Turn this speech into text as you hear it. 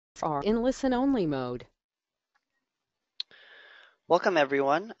are in listen-only mode. Welcome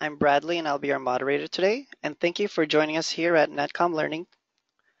everyone, I'm Bradley and I'll be your moderator today, and thank you for joining us here at NetCom Learning.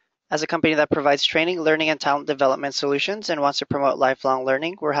 As a company that provides training, learning, and talent development solutions and wants to promote lifelong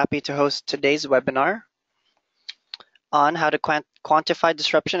learning, we're happy to host today's webinar on how to quantify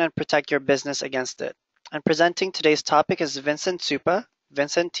disruption and protect your business against it. And presenting today's topic is Vincent Suppa.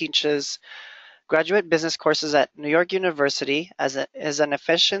 Vincent teaches graduate business courses at New York University is an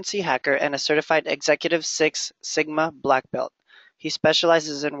efficiency hacker and a certified Executive Six Sigma Black Belt. He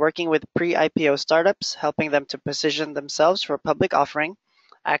specializes in working with pre-IPO startups, helping them to position themselves for public offering,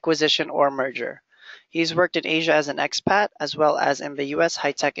 acquisition, or merger. He's worked in Asia as an expat, as well as in the US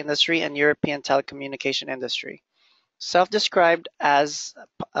high-tech industry and European telecommunication industry. Self-described as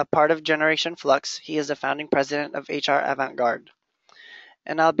a part of Generation Flux, he is the founding president of HR Avant-Garde.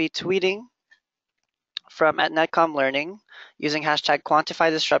 And I'll be tweeting from at NetCom Learning using hashtag Quantify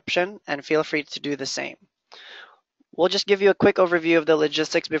Disruption, and feel free to do the same. We'll just give you a quick overview of the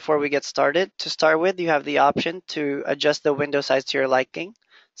logistics before we get started. To start with, you have the option to adjust the window size to your liking.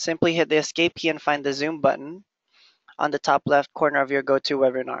 Simply hit the escape key and find the zoom button on the top left corner of your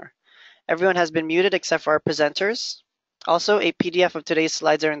GoToWebinar. Everyone has been muted except for our presenters. Also, a PDF of today's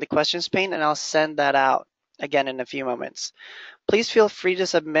slides are in the questions pane, and I'll send that out again in a few moments. Please feel free to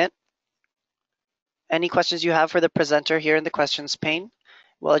submit any questions you have for the presenter here in the questions pane.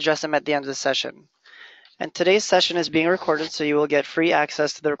 We'll address them at the end of the session. And today's session is being recorded, so you will get free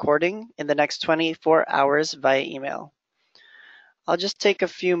access to the recording in the next 24 hours via email. I'll just take a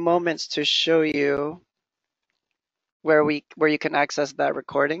few moments to show you where you can access that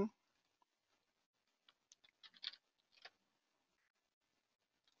recording.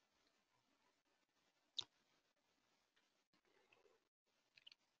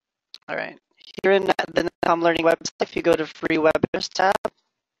 All right, here in the NetCom Learning website, if you go to Free Webinars tab,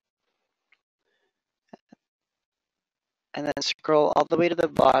 and then scroll all the way to the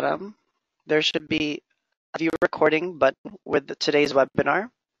bottom, there should be a view recording button with today's webinar.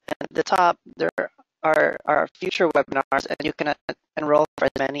 And at the top, there are our future webinars, and you can enroll for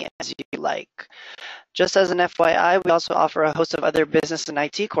as many as you like. Just as an FYI, we also offer a host of other business and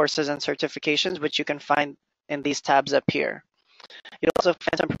IT courses and certifications, which you can find in these tabs up here. You'll also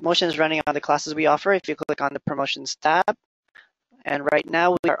find some promotions running on the classes we offer if you click on the promotions tab. And right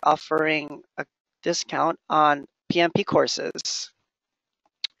now, we are offering a discount on PMP courses.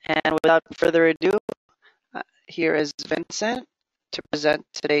 And without further ado, here is Vincent to present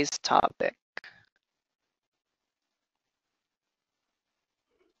today's topic.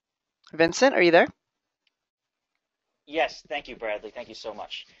 Vincent, are you there? Yes, thank you, Bradley. Thank you so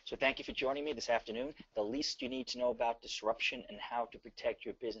much. So thank you for joining me this afternoon. The least you need to know about disruption and how to protect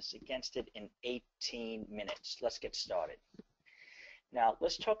your business against it in 18 minutes. Let's get started. Now,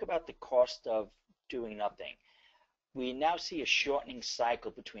 let's talk about the cost of doing nothing. We now see a shortening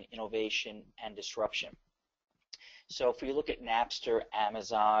cycle between innovation and disruption. So if we look at Napster,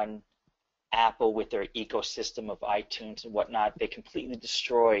 Amazon, Apple with their ecosystem of iTunes and whatnot, they completely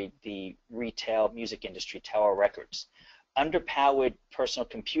destroyed the retail music industry, Tower Records. Underpowered personal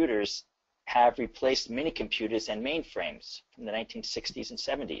computers have replaced mini computers and mainframes from the 1960s and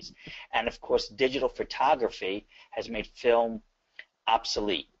 70s. And of course, digital photography has made film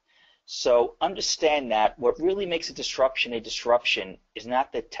obsolete. So understand that what really makes a disruption is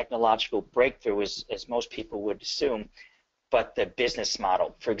not the technological breakthrough, as most people would assume, but the business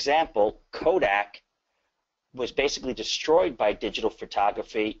model. For example, Kodak was basically destroyed by digital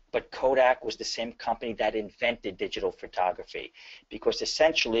photography, but Kodak was the same company that invented digital photography. Because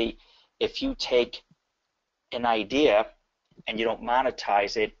essentially, if you take an idea and you don't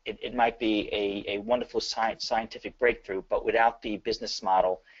monetize it, it might be a wonderful scientific breakthrough, but without the business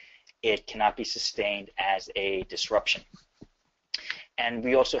model, it cannot be sustained as a disruption. And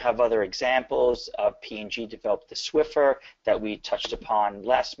we also have other examples of P&G developed the Swiffer that we touched upon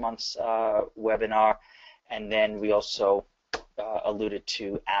last month's webinar. And then we also alluded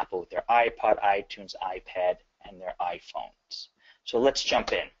to Apple with their iPod, iTunes, iPad, and their iPhones. So let's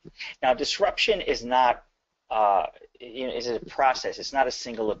jump in. Now, disruption is not is a process. It's not a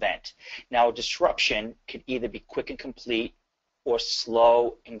single event. Now, disruption could either be quick and complete or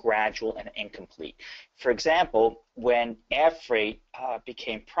slow and gradual and incomplete. For example, when air freight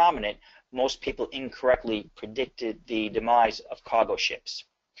became prominent, most people incorrectly predicted the demise of cargo ships.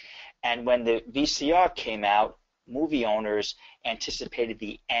 And when the VCR came out, movie owners anticipated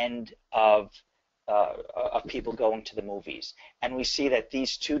the end of people going to the movies. And we see that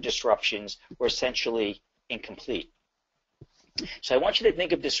these two disruptions were essentially incomplete. So I want you to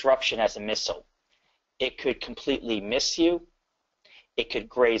think of disruption as a missile. It could completely miss you. it could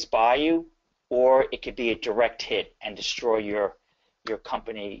graze by you, or it could be a direct hit and destroy your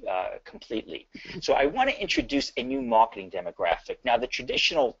company completely. So I want to introduce a new marketing demographic. Now, the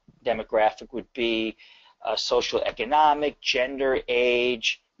traditional demographic would be social economic, gender,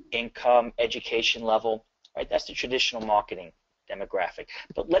 age, income, education level, right? That's the traditional marketing demographic.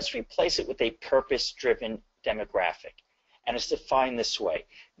 But let's replace it with a purpose-driven demographic. And it's defined this way.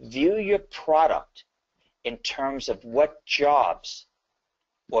 View your product in terms of what jobs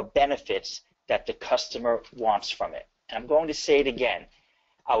or benefits that the customer wants from it. And I'm going to say it again.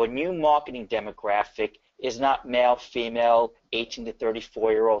 Our new marketing demographic is not male, female, 18 to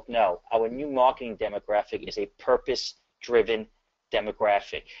 34-year-old. No, our new marketing demographic is a purpose-driven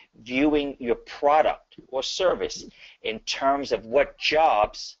demographic, viewing your product or service in terms of what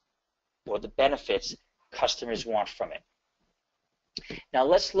jobs or the benefits customers want from it. Now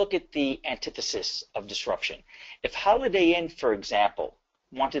let's look at the antithesis of disruption. If Holiday Inn, for example,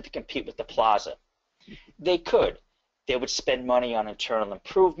 wanted to compete with the Plaza, they could. They would spend money on internal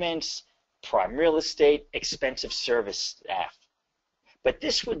improvements, prime real estate, expensive service staff. But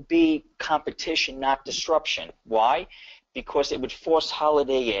this would be competition, not disruption. Why? Because it would force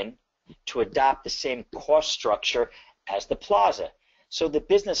Holiday Inn to adopt the same cost structure as the Plaza. So the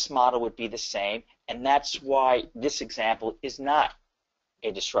business model would be the same, and that's why this example is not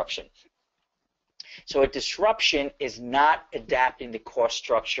a disruption. So a disruption is not adapting the cost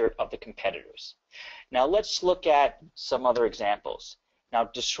structure of the competitors. Now let's look at some other examples. Now,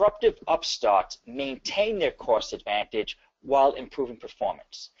 disruptive upstarts maintain their cost advantage while improving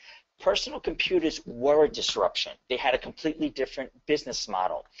performance. Personal computers were a disruption. They had a completely different business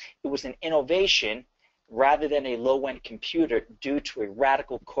model. It was an innovation rather than a low-end computer due to a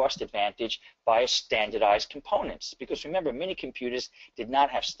radical cost advantage via standardized components. Because remember, mini computers did not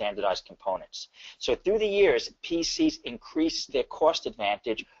have standardized components. So through the years, PCs increased their cost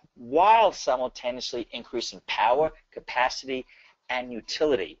advantage while simultaneously increasing power, capacity, and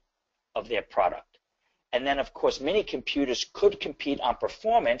utility of their product. And then, of course, many computers could compete on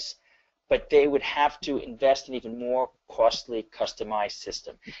performance, but they would have to invest in even more costly customized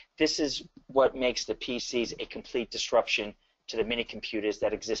system. This is what makes the PCs a complete disruption to the mini computers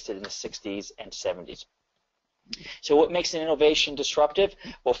that existed in the 60s and 70s. So what makes an innovation disruptive?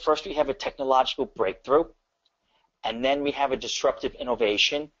 Well, first we have a technological breakthrough, and then we have a disruptive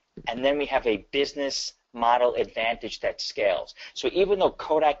innovation, and then we have a business model advantage that scales. So even though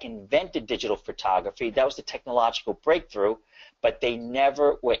Kodak invented digital photography, that was the technological breakthrough, but they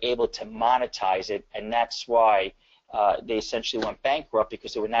never were able to monetize it, and that's why they essentially went bankrupt,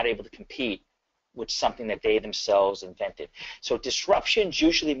 because they were not able to compete with something that they themselves invented. So disruptions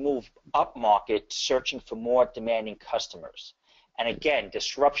usually move up market, searching for more demanding customers. And again,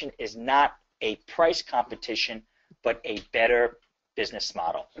 disruption is not a price competition, but a better business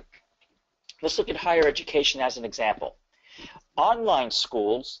model. Let's look at higher education as an example. Online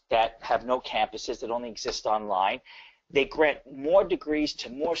schools that have no campuses, that only exist online, they grant more degrees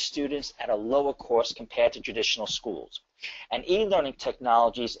to more students at a lower cost compared to traditional schools. And e-learning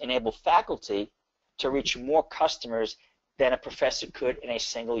technologies enable faculty to reach more customers than a professor could in a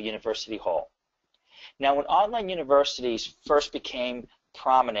single university hall. Now, when online universities first became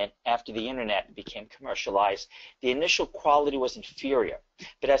prominent after the internet became commercialized, the initial quality was inferior.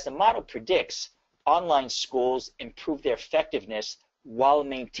 But as the model predicts, online schools improve their effectiveness while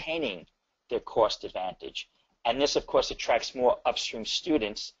maintaining their cost advantage. And this, of course, attracts more upstream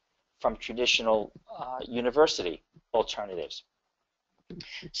students from traditional university alternatives.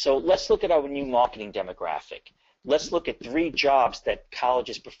 So let's look at our new marketing demographic. Let's look at 3 jobs that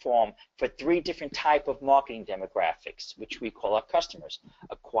colleges perform for 3 different types of marketing demographics, which we call our customers: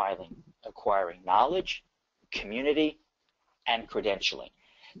 acquiring knowledge, community, and credentialing.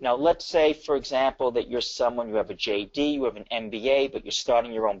 Now, let's say, for example, that you're someone, you have a JD, you have an MBA, but you're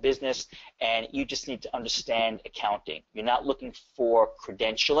starting your own business, and you just need to understand accounting. You're not looking for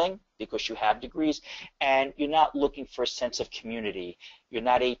credentialing because you have degrees, and you're not looking for a sense of community. You're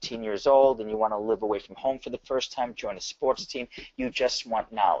not 18 years old and you want to live away from home for the first time, join a sports team. You just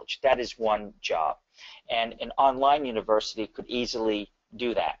want knowledge. That is one job. And an online university could easily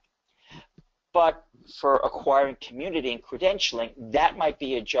do that. But for acquiring community and credentialing, that might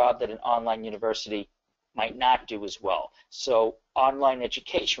be a job that an online university might not do as well. So online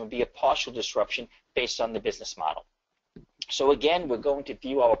education would be a partial disruption based on the business model. So again, we're going to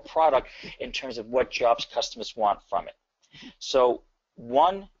view our product in terms of what jobs customers want from it. So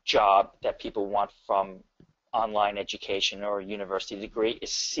one job that people want from online education or a university degree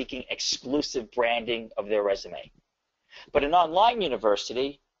is seeking exclusive branding of their resume. But an online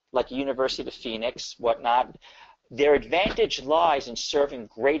university, like University of Phoenix, whatnot, Their advantage lies in serving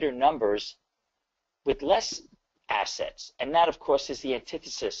greater numbers with less assets. And that, of course, is the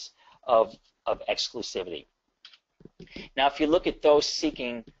antithesis of exclusivity. Now, if you look at those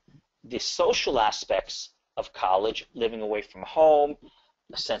seeking the social aspects of college, living away from home,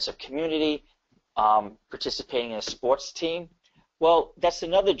 a sense of community, participating in a sports team, well, that's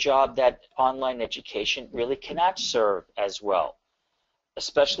another job that online education really cannot serve as well,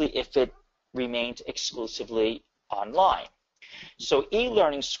 especially if it remains exclusively online. So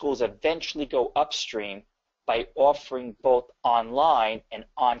e-learning schools eventually go upstream by offering both online and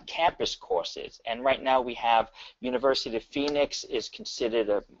on-campus courses. And right now we have University of Phoenix is considered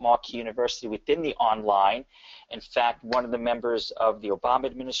a marquee university within the online. In fact, one of the members of the Obama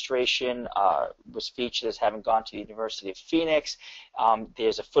administration was featured as having gone to the University of Phoenix.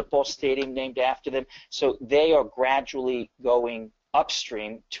 There's a football stadium named after them. So they are gradually going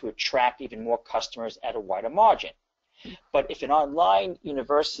upstream to attract even more customers at a wider margin. But if an online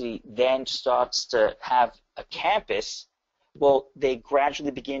university then starts to have a campus, well, they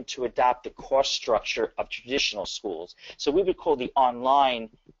gradually begin to adopt the cost structure of traditional schools. So we would call the online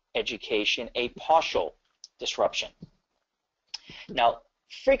education a partial disruption. Now,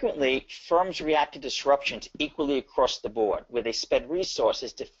 frequently, firms react to disruptions equally across the board, where they spend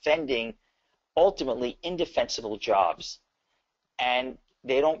resources defending ultimately indefensible jobs. And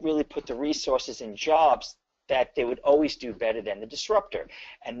they don't really put the resources in jobs that they would always do better than the disruptor.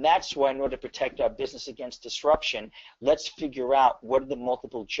 And that's why in order to protect our business against disruption, let's figure out what are the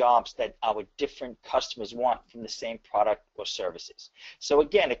multiple jobs that our different customers want from the same product or services. So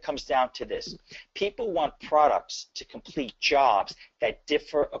again, it comes down to this. People want products to complete jobs that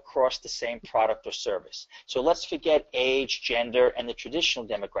differ across the same product or service. So let's forget age, gender, and the traditional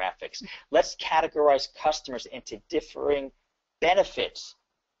demographics. Let's categorize customers into differing benefits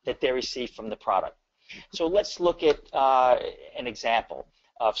that they receive from the product. So let's look at an example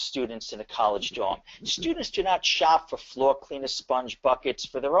of students in a college dorm. Students do not shop for floor cleaner, sponge buckets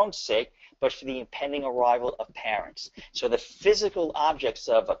for their own sake, but for the impending arrival of parents. So the physical objects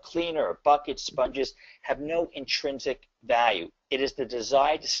of a cleaner, or bucket, sponges have no intrinsic value. It is the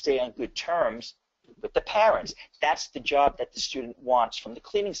desire to stay on good terms with the parents. That's the job that the student wants from the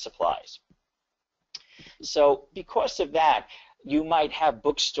cleaning supplies. So because of that, you might have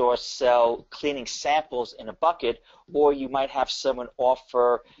bookstores sell cleaning samples in a bucket, or you might have someone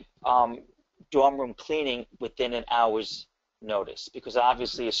offer dorm room cleaning within an hour's notice, because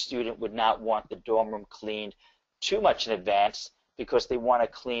obviously a student would not want the dorm room cleaned too much in advance because they want to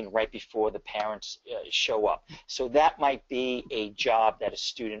clean right before the parents show up. So that might be a job that a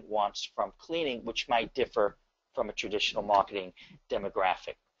student wants from cleaning, which might differ from a traditional marketing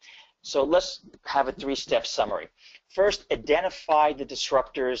demographic. So let's have a three-step summary. First, identify the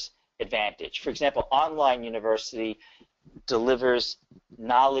disruptor's advantage. For example, online university delivers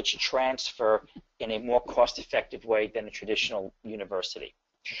knowledge transfer in a more cost-effective way than a traditional university.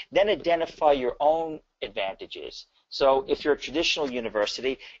 Then identify your own advantages. So if you're a traditional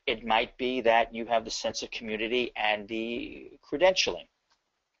university, it might be that you have the sense of community and the credentialing.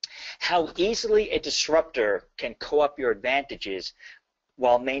 How easily a disruptor can co-opt your advantages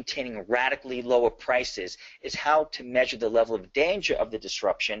while maintaining radically lower prices is how to measure the level of danger of the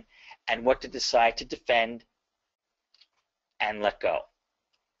disruption and what to decide to defend and let go.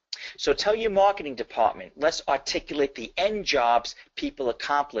 So tell your marketing department, let's articulate the end jobs people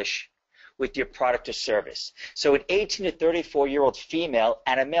accomplish with your product or service. So an 18 to 34-year-old female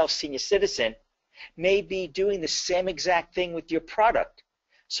and a male senior citizen may be doing the same exact thing with your product.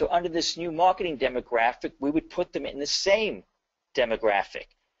 So under this new marketing demographic, we would put them in the same demographic.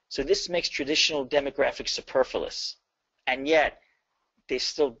 So this makes traditional demographics superfluous, and yet they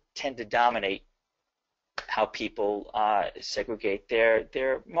still tend to dominate how people segregate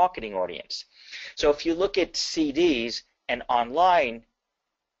their marketing audience. So if you look at CDs and online,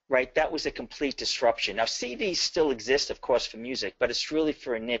 right, that was a complete disruption. Now CDs still exist, of course, for music, but it's really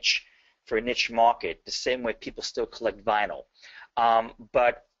for a niche market, the same way people still collect vinyl.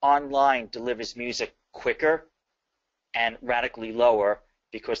 But online delivers music quicker and radically lower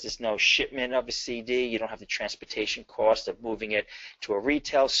because there's no shipment of a CD. You don't have the transportation cost of moving it to a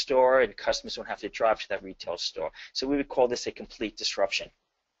retail store, and customers don't have to drive to that retail store. So we would call this a complete disruption.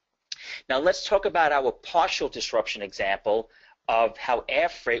 Now let's talk about our partial disruption example of how air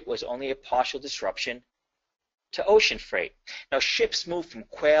freight was only a partial disruption to ocean freight. Now ships move from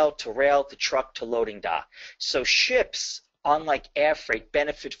quail to rail to truck to loading dock. So ships, unlike air freight,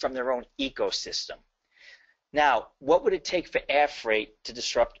 benefit from their own ecosystem. Now, what would it take for air freight to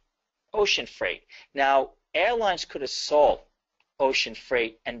disrupt ocean freight? Now, airlines could assault ocean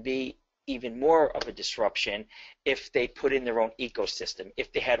freight and be even more of a disruption if they put in their own ecosystem,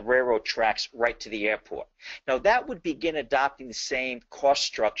 if they had railroad tracks right to the airport. Now that would begin adopting the same cost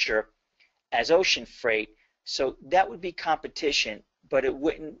structure as ocean freight, so that would be competition, but it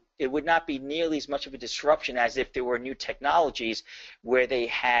would not be nearly as much of a disruption as if there were new technologies where they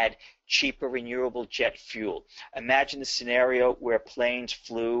had cheaper renewable jet fuel. Imagine the scenario where planes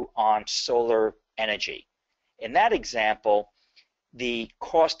flew on solar energy. In that example, the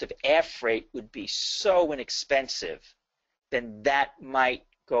cost of air freight would be so inexpensive, then that might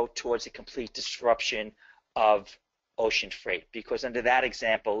go towards a complete disruption of ocean freight, because under that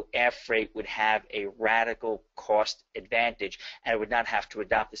example, air freight would have a radical cost advantage and it would not have to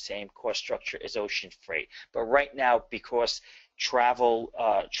adopt the same cost structure as ocean freight. But right now, because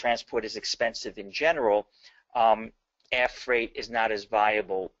transport is expensive in general, air freight is not as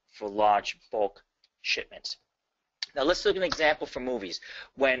viable for large bulk shipments. Now let's look at an example from movies.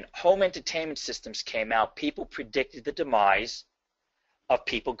 When home entertainment systems came out, people predicted the demise of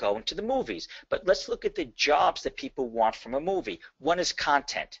people going to the movies. But let's look at the jobs that people want from a movie. One is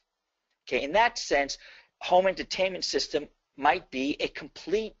content. Okay, in that sense, home entertainment system might be a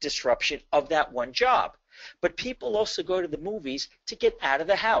complete disruption of that one job. But people also go to the movies to get out of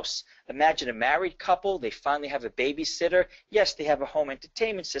the house. Imagine a married couple, they finally have a babysitter. Yes, they have a home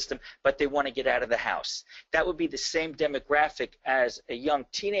entertainment system, but they want to get out of the house. That would be the same demographic as a young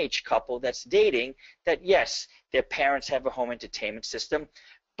teenage couple that's dating, that yes, their parents have a home entertainment system,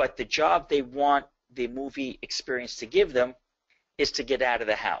 but the job they want the movie experience to give them is to get out of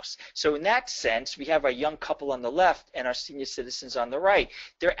the house. So in that sense, we have our young couple on the left and our senior citizens on the right.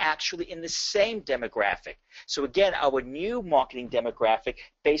 They're actually in the same demographic. So again, our new marketing demographic,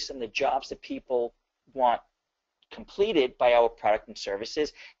 based on the jobs that people want completed by our product and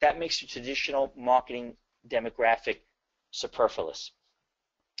services, that makes your traditional marketing demographic superfluous.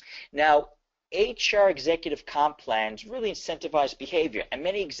 Now, HR executive comp plans really incentivize behavior, and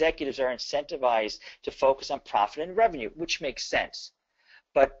many executives are incentivized to focus on profit and revenue, which makes sense.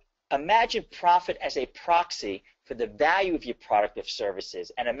 But imagine profit as a proxy for the value of your product or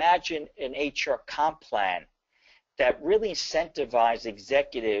services, and imagine an HR comp plan that really incentivizes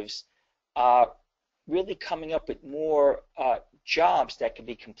executives really coming up with more jobs that can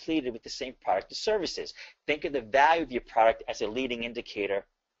be completed with the same product or services. Think of the value of your product as a leading indicator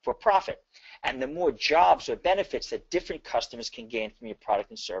for profit. And the more jobs or benefits that different customers can gain from your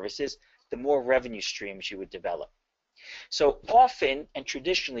product and services, the more revenue streams you would develop. So often and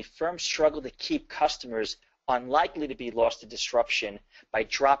traditionally, firms struggle to keep customers unlikely to be lost to disruption by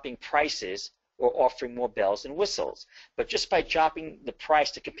dropping prices or offering more bells and whistles. But just by dropping the price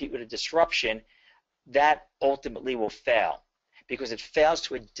to compete with a disruption, that ultimately will fail, because it fails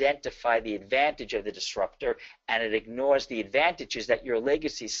to identify the advantage of the disruptor, and it ignores the advantages that your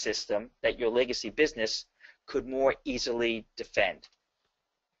legacy system, that your legacy business could more easily defend.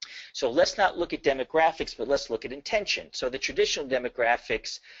 So let's not look at demographics, but let's look at intention. So the traditional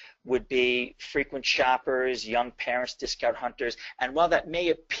demographics would be frequent shoppers, young parents, discount hunters, and while that may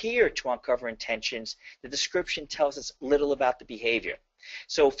appear to uncover intentions, the description tells us little about the behavior.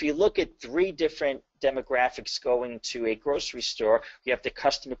 So if you look at three different demographics going to a grocery store, you have the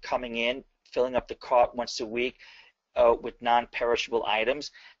customer coming in, filling up the cart once a week with non-perishable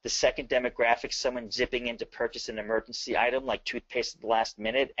items. The second demographic, someone zipping in to purchase an emergency item like toothpaste at the last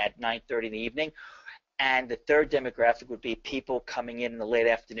minute at 9:30 in the evening. And the third demographic would be people coming in the late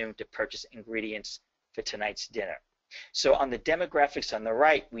afternoon to purchase ingredients for tonight's dinner. So on the demographics on the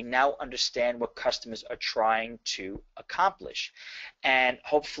right, we now understand what customers are trying to accomplish. And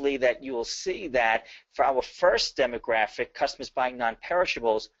hopefully that you will see that for our first demographic, customers buying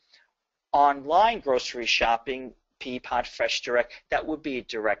non-perishables, online grocery shopping, Peapod, Fresh Direct, that would be a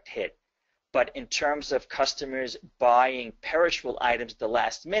direct hit. But in terms of customers buying perishable items at the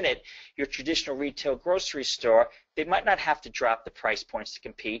last minute, your traditional retail grocery store, they might not have to drop the price points to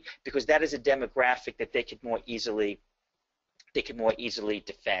compete, because that is a demographic that they could more easily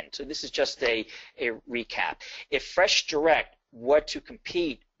defend. So this is just a recap. If Fresh Direct were to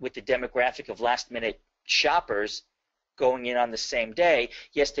compete with the demographic of last minute shoppers going in on the same day,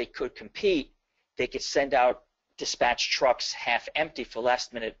 yes, they could compete. They could send out dispatch trucks half empty for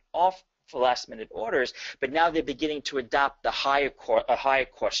last minute orders, but now they're beginning to adopt a higher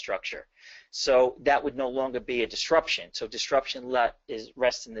cost structure. So that would no longer be a disruption. So disruption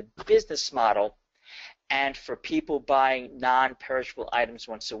rests in the business model. And for people buying non-perishable items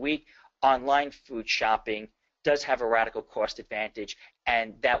once a week, online food shopping does have a radical cost advantage,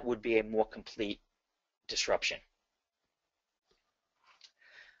 and that would be a more complete disruption.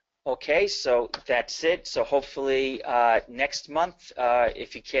 Okay, so that's it. So hopefully next month,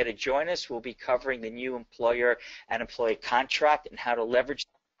 if you care to join us, we'll be covering the new employer and employee contract and how to leverage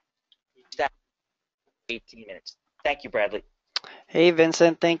that in 18 minutes. Thank you, Bradley. Hey,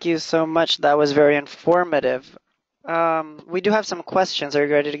 Vincent, thank you so much. That was very informative. We do have some questions. Are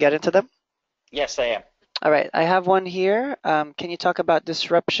you ready to get into them? Yes, I am. All right, I have one here. Can you talk about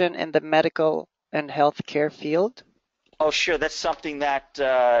disruption in the medical and healthcare field? Oh, sure. That's something that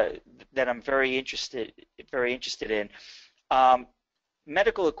that I'm very interested in. Um,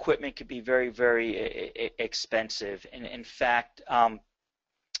 Medical equipment could be very, very expensive. And in fact, I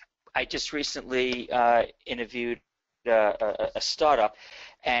just recently interviewed a startup,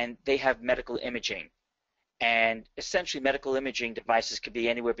 and they have medical imaging. And essentially, medical imaging devices could be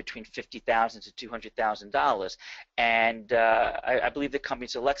anywhere between $50,000 to $200,000. And I believe the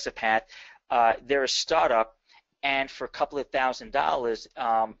company's Alexapath. They're a startup, and for a couple of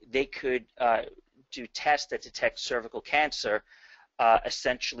 $1,000s, they could do tests that detect cervical cancer,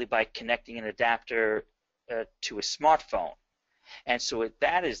 essentially by connecting an adapter to a smartphone. And so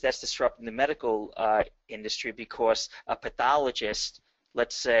that's disrupting the medical industry, because a pathologist,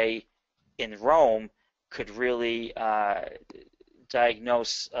 let's say in Rome, could really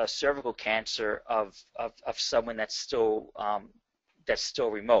diagnose cervical cancer of someone that's still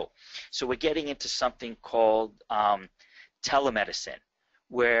remote. So we're getting into something called telemedicine,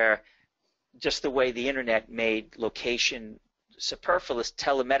 where just the way the internet made location superfluous,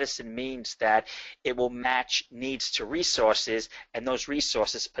 telemedicine means that it will match needs to resources, and those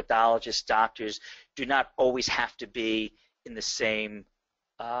resources, pathologists, doctors, do not always have to be in the same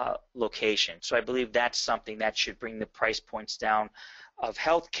location. So I believe that's something that should bring the price points down of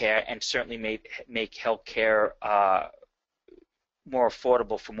healthcare, and certainly make healthcare more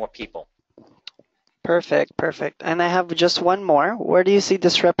affordable for more people. Perfect, perfect. And I have just one more. Where do you see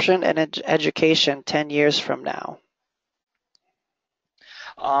disruption in education 10 years from now?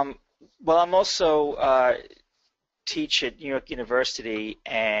 Well, I'm also teach at New York University,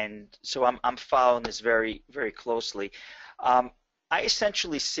 and so I'm following this very, very closely. I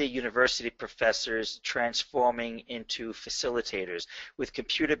essentially see university professors transforming into facilitators. With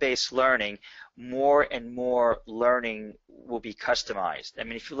computer-based learning, more and more learning will be customized. I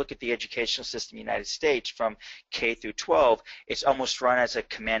mean, if you look at the educational system in the United States from K through 12, it's almost run as a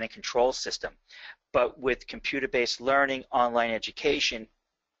command and control system. But with computer-based learning, online education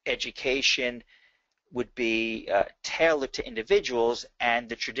would be tailored to individuals, and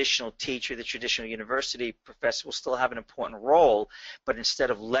the traditional teacher, the traditional university professor will still have an important role, but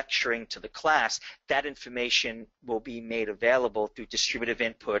instead of lecturing to the class, that information will be made available through distributive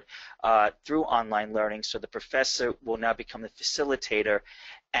input through online learning. So the professor will now become the facilitator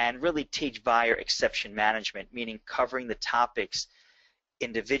and really teach via exception management, meaning covering the topics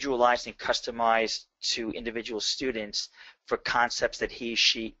individualized and customized to individual students for concepts that he or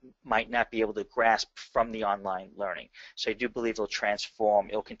she might not be able to grasp from the online learning. So I do believe it'll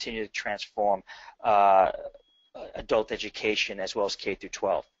continue to transform adult education as well as K through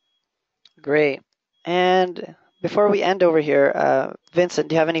 12. Great. And before we end over here, Vincent,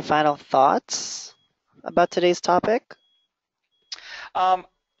 do you have any final thoughts about today's topic?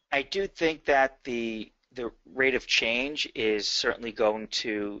 I do think that the rate of change is certainly going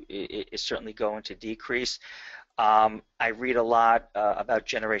to decrease. I read a lot about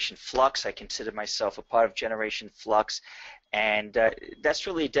Generation Flux. I consider myself a part of Generation Flux, and that's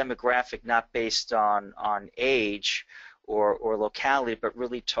really a demographic not based on age or locality, but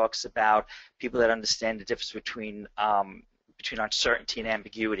really talks about people that understand the difference between uncertainty and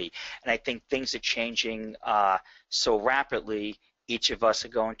ambiguity. And I think things are changing so rapidly. Each of us are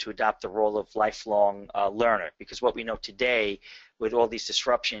going to adopt the role of lifelong learner, because what we know today, with all these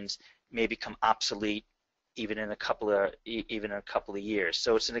disruptions, may become obsolete even in a couple of years.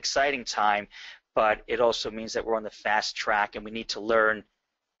 So it's an exciting time, but it also means that we're on the fast track, and we need to learn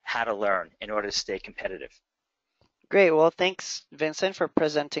how to learn in order to stay competitive. Great. Well, thanks, Vincent, for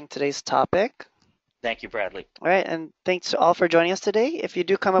presenting today's topic. Thank you, Bradley. All right, and thanks to all for joining us today. If you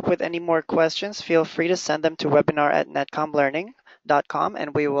do come up with any more questions, feel free to send them to webinar@netcomlearning.com,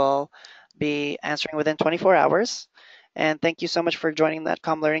 and we will be answering within 24 hours. And thank you so much for joining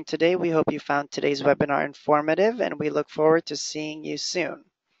NetCom Learning today. We hope you found today's webinar informative, and we look forward to seeing you soon.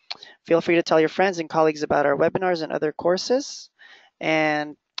 Feel free to tell your friends and colleagues about our webinars and other courses.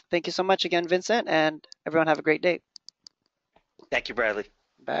 And thank you so much again, Vincent, and everyone have a great day. Thank you, Bradley.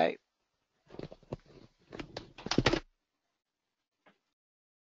 Bye.